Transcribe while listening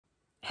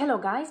Hello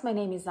guys, my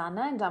name is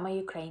Anna and I'm a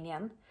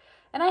Ukrainian.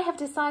 And I have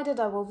decided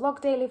I will vlog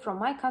daily from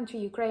my country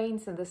Ukraine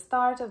since the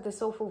start of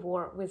this awful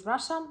war with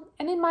Russia.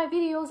 And in my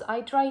videos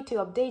I try to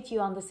update you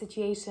on the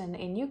situation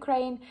in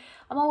Ukraine.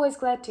 I'm always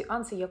glad to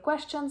answer your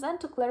questions and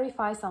to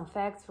clarify some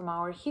facts from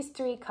our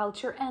history,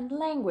 culture and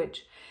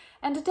language.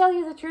 And to tell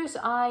you the truth,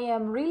 I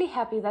am really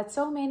happy that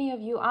so many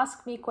of you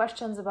ask me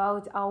questions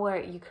about our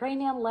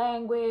Ukrainian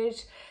language,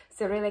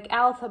 Cyrillic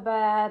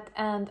alphabet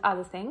and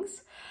other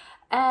things.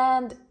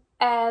 And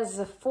as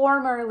a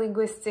former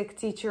linguistic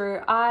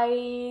teacher,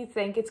 I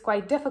think it's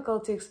quite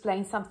difficult to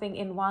explain something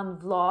in one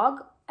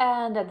vlog.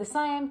 And at the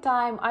same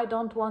time, I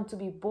don't want to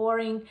be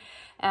boring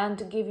and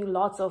to give you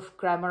lots of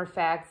grammar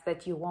facts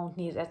that you won't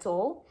need at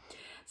all.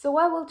 So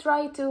I will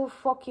try to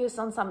focus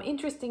on some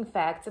interesting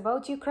facts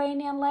about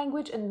Ukrainian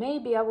language, and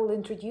maybe I will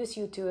introduce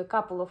you to a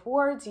couple of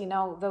words,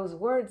 those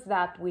words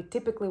that we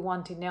typically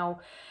want to know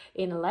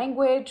in a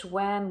language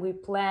when we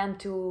plan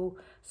to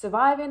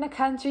survive in a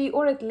country,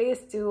 or at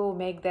least to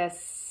make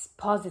this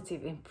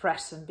positive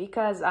impression,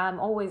 because I'm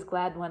always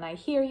glad when I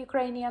hear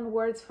Ukrainian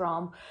words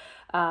from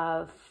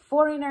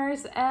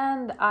foreigners,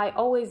 and I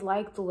always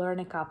like to learn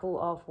a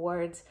couple of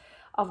words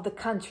of the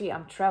country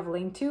I'm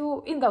traveling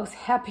to in those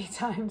happy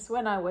times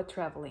when I was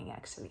traveling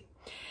actually.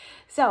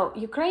 So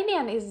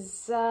Ukrainian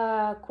is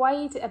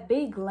quite a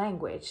big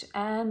language,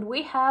 and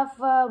we have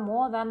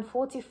more than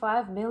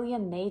 45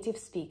 million native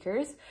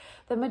speakers,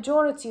 the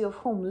majority of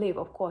whom live,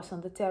 of course,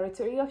 on the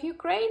territory of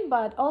Ukraine,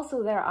 but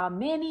also there are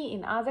many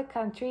in other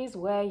countries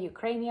where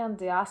Ukrainian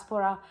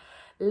diaspora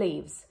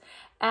lives.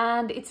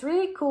 And it's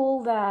really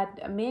cool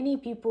that many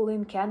people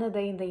in Canada,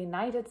 in the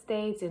United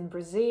States, in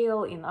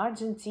Brazil, in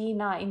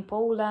Argentina, in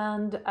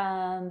Poland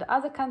and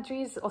other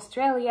countries,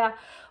 Australia,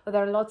 where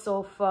there are lots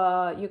of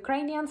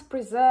Ukrainians,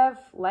 preserve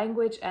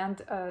language and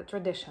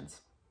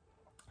traditions.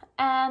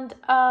 And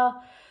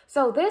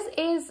so this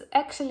is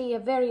actually a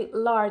very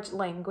large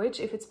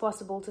language, if it's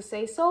possible to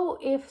say so.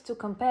 If to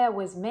compare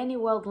with many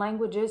world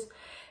languages,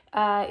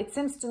 it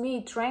seems to me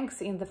it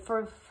ranks in the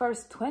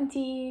first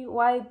 20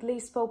 widely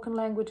spoken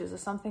languages or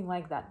something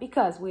like that,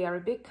 because we are a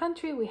big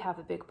country, we have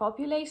a big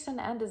population,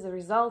 and as a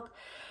result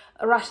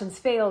Russians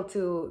fail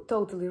to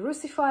totally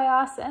Russify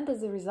us, and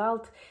as a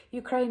result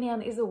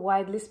Ukrainian is a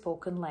widely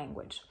spoken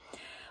language.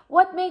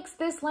 What makes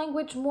this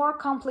language more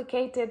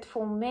complicated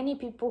for many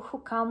people who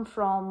come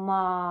from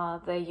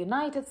the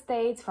United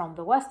States, from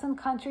the Western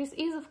countries,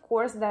 is of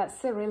course the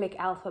Cyrillic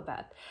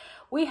alphabet.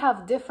 We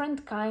have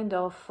different kind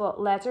of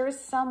letters,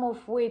 some of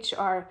which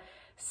are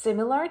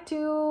similar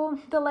to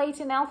the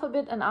Latin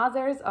alphabet and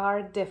others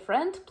are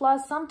different.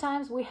 Plus,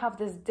 sometimes we have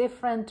these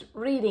different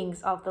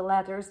readings of the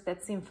letters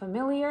that seem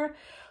familiar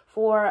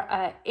for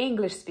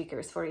English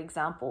speakers, for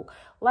example.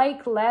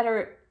 Like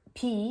letter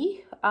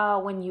P,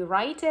 when you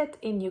write it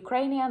in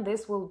Ukrainian,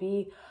 this will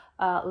be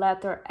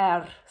letter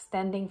R,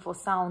 standing for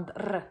sound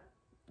R,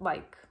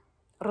 like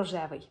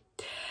różowy,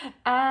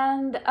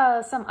 and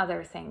some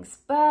other things.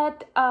 But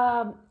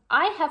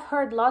I have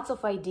heard lots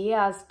of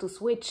ideas to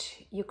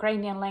switch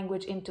Ukrainian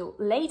language into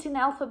Latin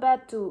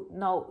alphabet to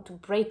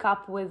break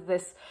up with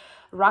this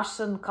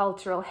Russian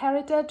cultural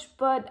heritage,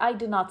 but I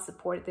do not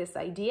support this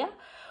idea.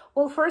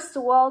 Well, first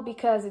of all,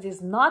 because it is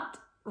not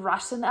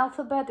Russian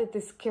alphabet, it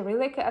is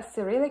a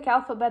Cyrillic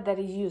alphabet that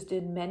is used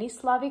in many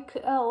Slavic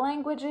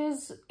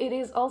languages. It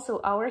is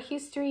also our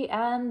history,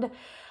 and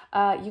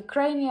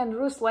Ukrainian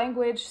Rus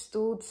language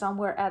stood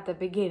somewhere at the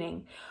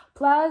beginning.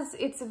 Plus,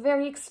 it's a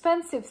very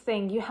expensive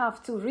thing. You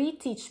have to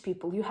reteach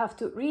people, you have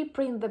to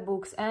reprint the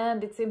books,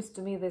 and it seems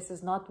to me this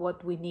is not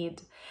what we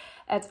need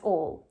at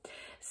all.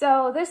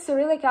 So this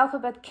Cyrillic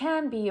alphabet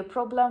can be a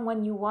problem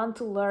when you want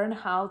to learn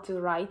how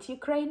to write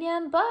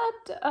Ukrainian,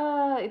 but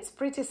it's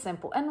pretty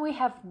simple, and we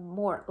have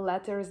more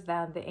letters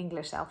than the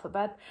English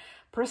alphabet.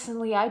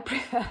 Personally, I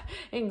prefer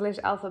English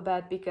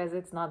alphabet because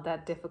it's not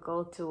that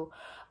difficult to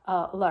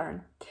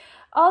learn.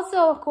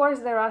 Also, of course,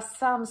 there are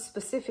some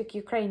specific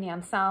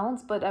Ukrainian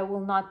sounds, but I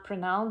will not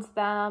pronounce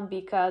them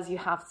because you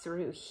have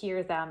to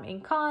hear them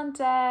in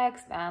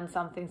context, and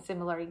something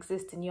similar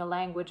exists in your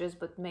languages,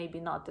 but maybe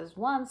not as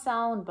one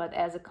sound, but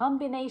as a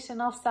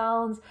combination of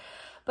sounds.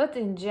 But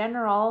in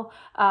general,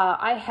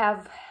 I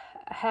have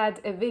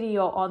had a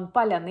video on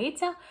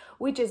palyanica,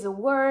 which is a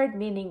word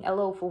meaning a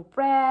loaf of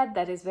bread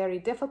that is very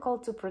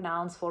difficult to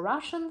pronounce for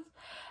Russians,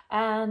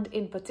 and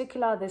in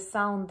particular the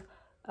sound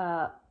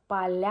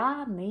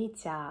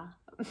palyanica,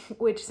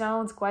 which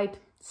sounds quite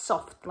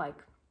soft, like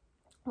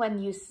when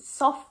you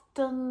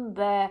soften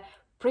the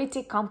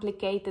pretty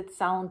complicated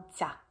sound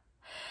tia.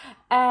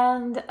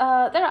 And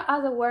there are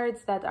other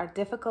words that are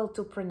difficult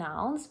to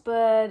pronounce,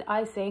 but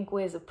I think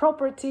with a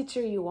proper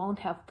teacher you won't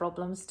have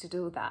problems to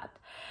do that.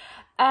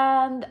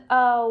 And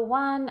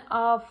one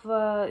of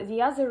the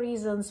other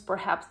reasons,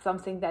 perhaps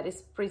something that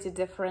is pretty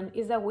different,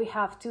 is that we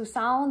have two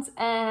sounds,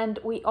 and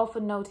we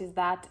often notice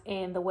that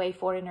in the way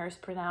foreigners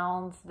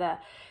pronounce the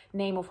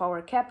name of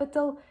our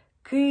capital,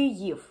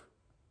 Kyiv,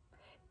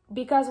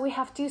 because we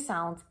have two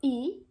sounds, I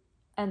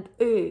and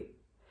Ö.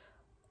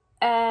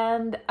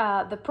 And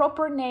the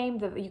proper name,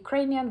 the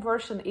Ukrainian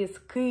version, is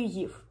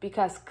Kyiv,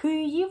 because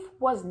Kyiv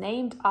was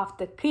named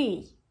after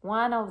Kyiv,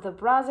 one of the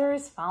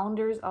brothers,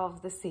 founders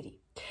of the city.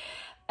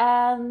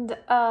 And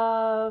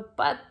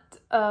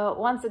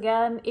once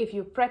again, if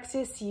you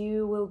practice,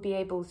 you will be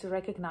able to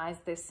recognize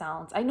these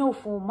sounds. I know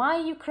for my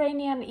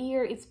Ukrainian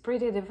ear, it's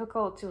pretty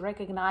difficult to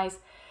recognize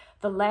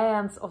the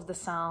length of the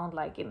sound,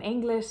 like in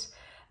English,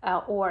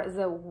 or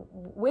the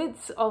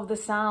width of the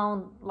sound,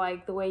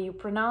 like the way you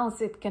pronounce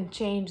it can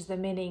change the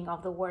meaning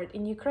of the word.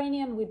 In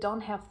Ukrainian, we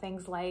don't have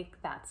things like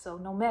that. So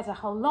no matter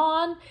how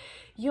long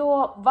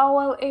your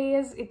vowel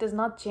is, it does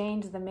not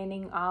change the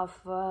meaning of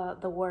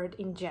the word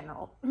in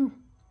general.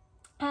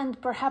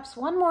 And perhaps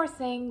one more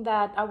thing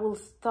that I will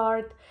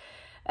start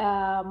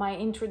my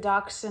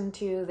introduction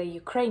to the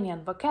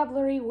Ukrainian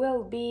vocabulary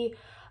will be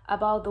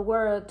about the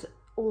word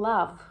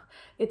love.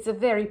 It's a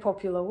very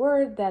popular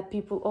word that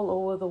people all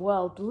over the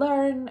world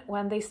learn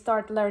when they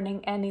start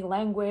learning any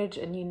language,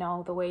 and you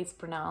know the way it's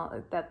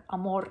pronounced, that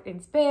amor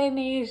in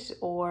Spanish,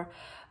 or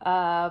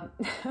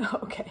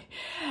okay.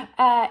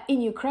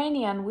 In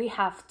Ukrainian, we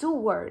have two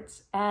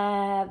words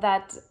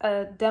that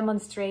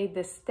demonstrate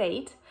the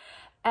state.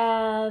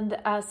 And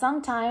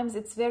sometimes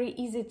it's very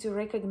easy to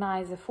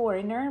recognize a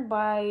foreigner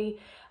by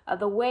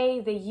the way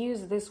they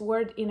use this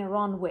word in a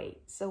wrong way.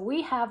 So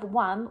we have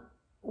one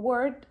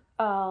word,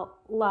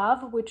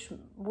 love,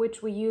 which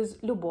we use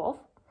любовь,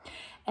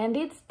 and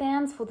it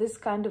stands for this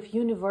kind of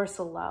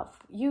universal love.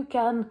 You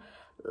can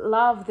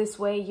love this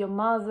way your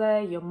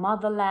mother, your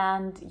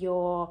motherland,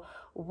 your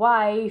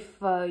wife,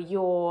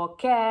 your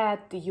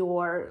cat,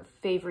 your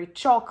favorite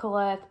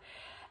chocolate.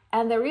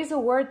 And there is a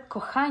word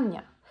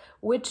kochania,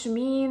 which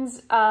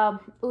means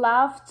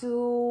love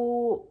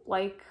to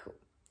like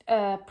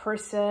a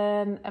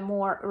person, a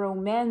more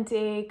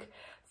romantic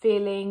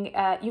feeling.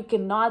 You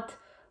cannot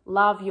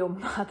love your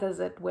mother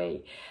that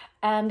way.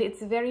 And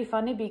it's very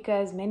funny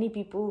because many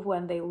people,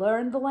 when they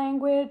learn the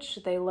language,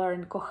 they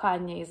learn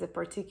kochania is a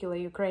particular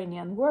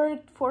Ukrainian word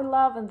for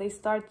love, and they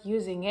start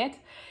using it.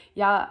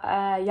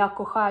 Я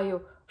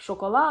кохаю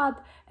шоколад,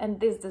 and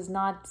this does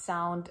not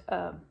sound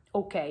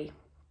okay.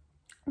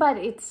 But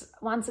it's,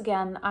 once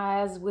again,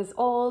 as with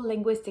all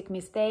linguistic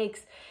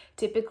mistakes,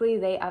 typically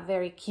they are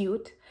very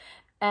cute.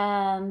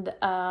 And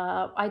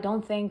I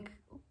don't think,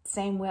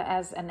 same way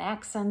as an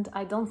accent,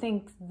 I don't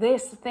think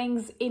these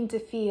things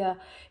interfere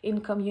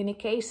in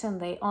communication.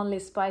 They only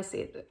spice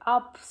it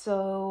up.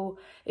 So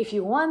if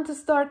you want to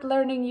start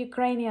learning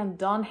Ukrainian,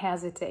 don't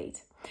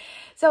hesitate.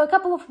 So a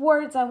couple of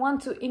words I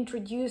want to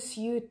introduce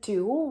you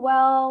to.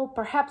 Well,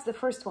 perhaps the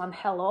first one,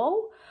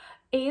 hello,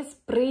 is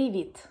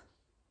привіт.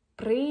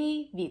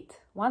 Привіт.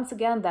 Once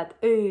again, that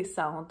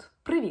sound.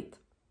 Привіт.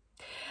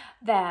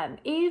 Then,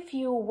 if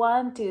you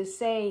want to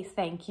say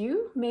thank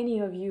you, many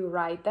of you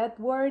write that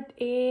word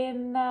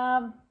in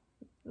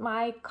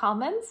my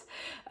comments.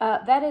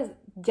 That is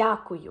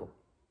дякую.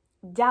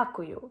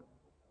 Дякую.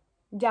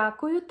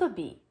 Дякую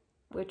тобі,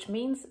 which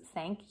means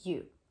thank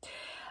you.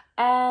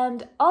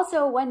 And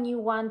also, when you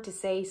want to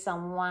say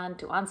someone,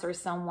 to answer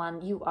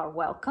someone, you are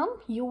welcome,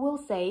 you will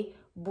say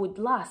будь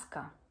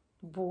ласка.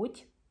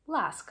 Будь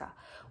ласка,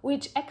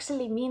 which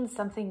actually means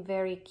something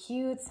very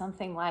cute,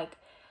 something like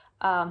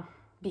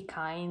be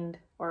kind,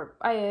 or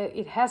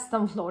it has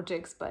some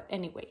logics, but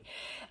anyway.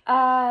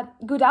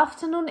 Good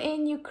afternoon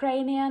in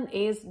Ukrainian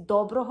is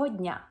доброго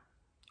дня,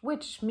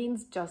 which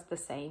means just the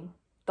same.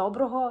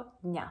 Доброго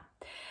дня.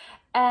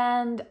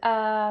 And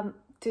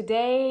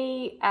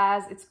today,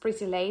 as it's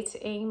pretty late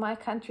in my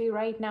country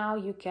right now,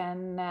 you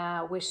can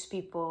wish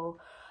people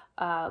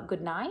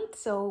good night.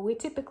 So we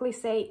typically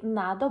say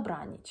на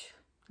добраніч.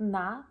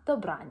 На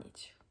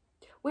добраніч,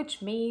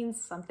 which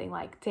means something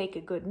like take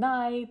a good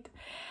night.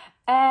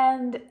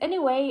 And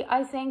anyway,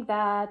 I think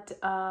that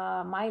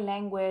my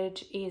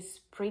language is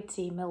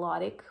pretty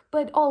melodic,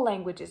 but all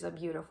languages are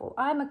beautiful.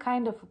 I'm a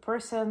kind of a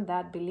person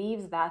that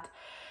believes that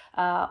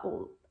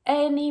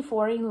any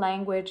foreign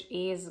language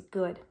is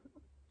good.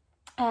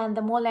 And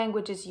the more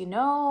languages you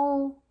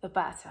know, the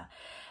better.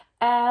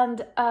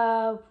 And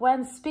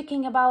when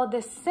speaking about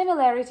the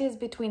similarities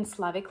between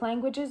Slavic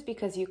languages,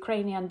 because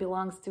Ukrainian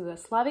belongs to a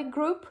Slavic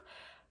group,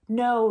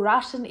 no,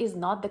 Russian is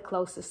not the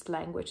closest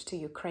language to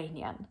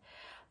Ukrainian.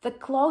 The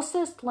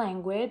closest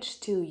language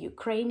to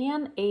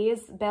Ukrainian is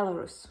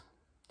Belarus.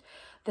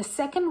 The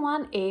second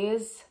one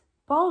is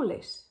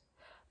Polish.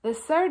 The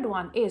third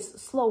one is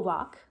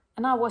Slovak.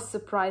 And I was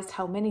surprised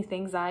how many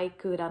things I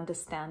could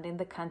understand in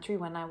the country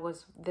when I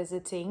was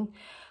visiting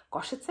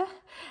Košice.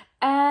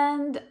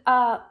 And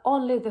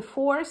only the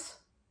fourth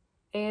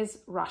is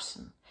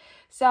Russian.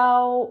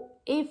 So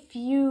if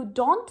you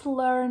don't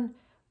learn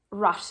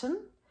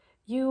Russian,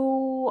 you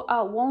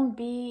won't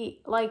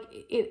be like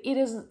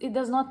it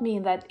does not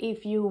mean that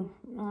if you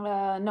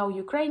know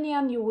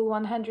Ukrainian, you will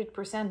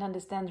 100%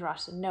 understand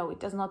Russian. No, it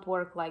does not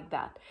work like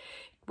that.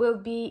 It will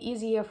be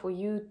easier for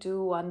you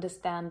to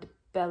understand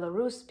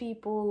Belarus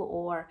people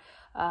or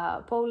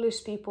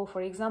Polish people,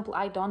 for example.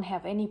 I don't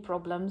have any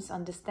problems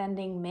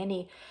understanding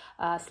many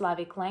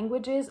Slavic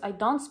languages. I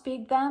don't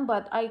speak them,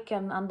 but I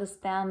can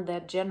understand the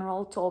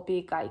general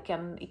topic. I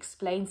can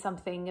explain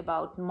something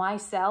about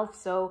myself.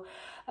 So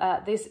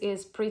this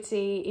is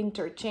pretty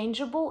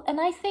interchangeable.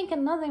 And I think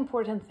another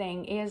important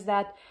thing is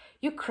that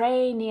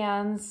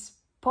Ukrainians,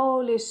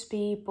 Polish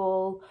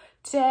people,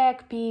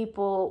 Czech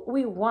people,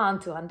 we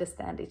want to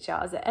understand each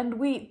other, and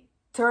we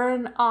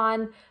turn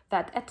on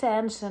that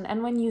attention.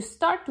 And when you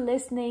start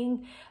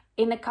listening,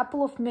 in a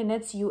couple of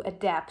minutes you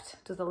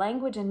adapt to the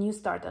language and you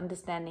start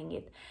understanding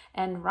it.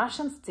 And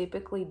Russians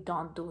typically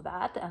don't do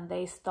that, and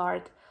they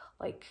start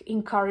like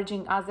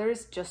encouraging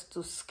others just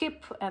to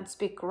skip and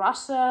speak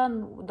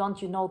Russian.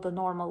 Don't you know the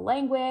normal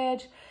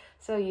language?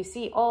 So you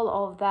see all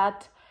of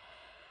that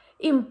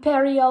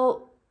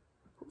imperial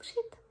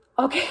bullshit.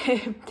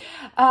 Okay,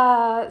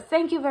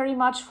 thank you very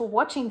much for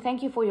watching.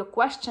 Thank you for your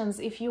questions.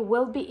 If you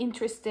will be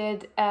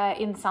interested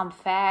in some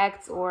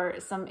facts or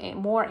some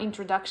more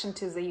introduction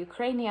to the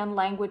Ukrainian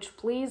language,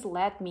 please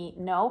let me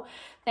know.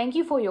 Thank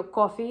you for your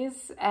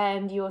coffees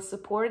and your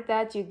support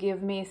that you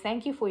give me.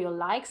 Thank you for your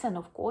likes and,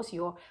 of course,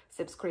 your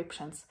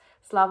subscriptions.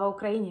 Slava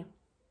Ukraini!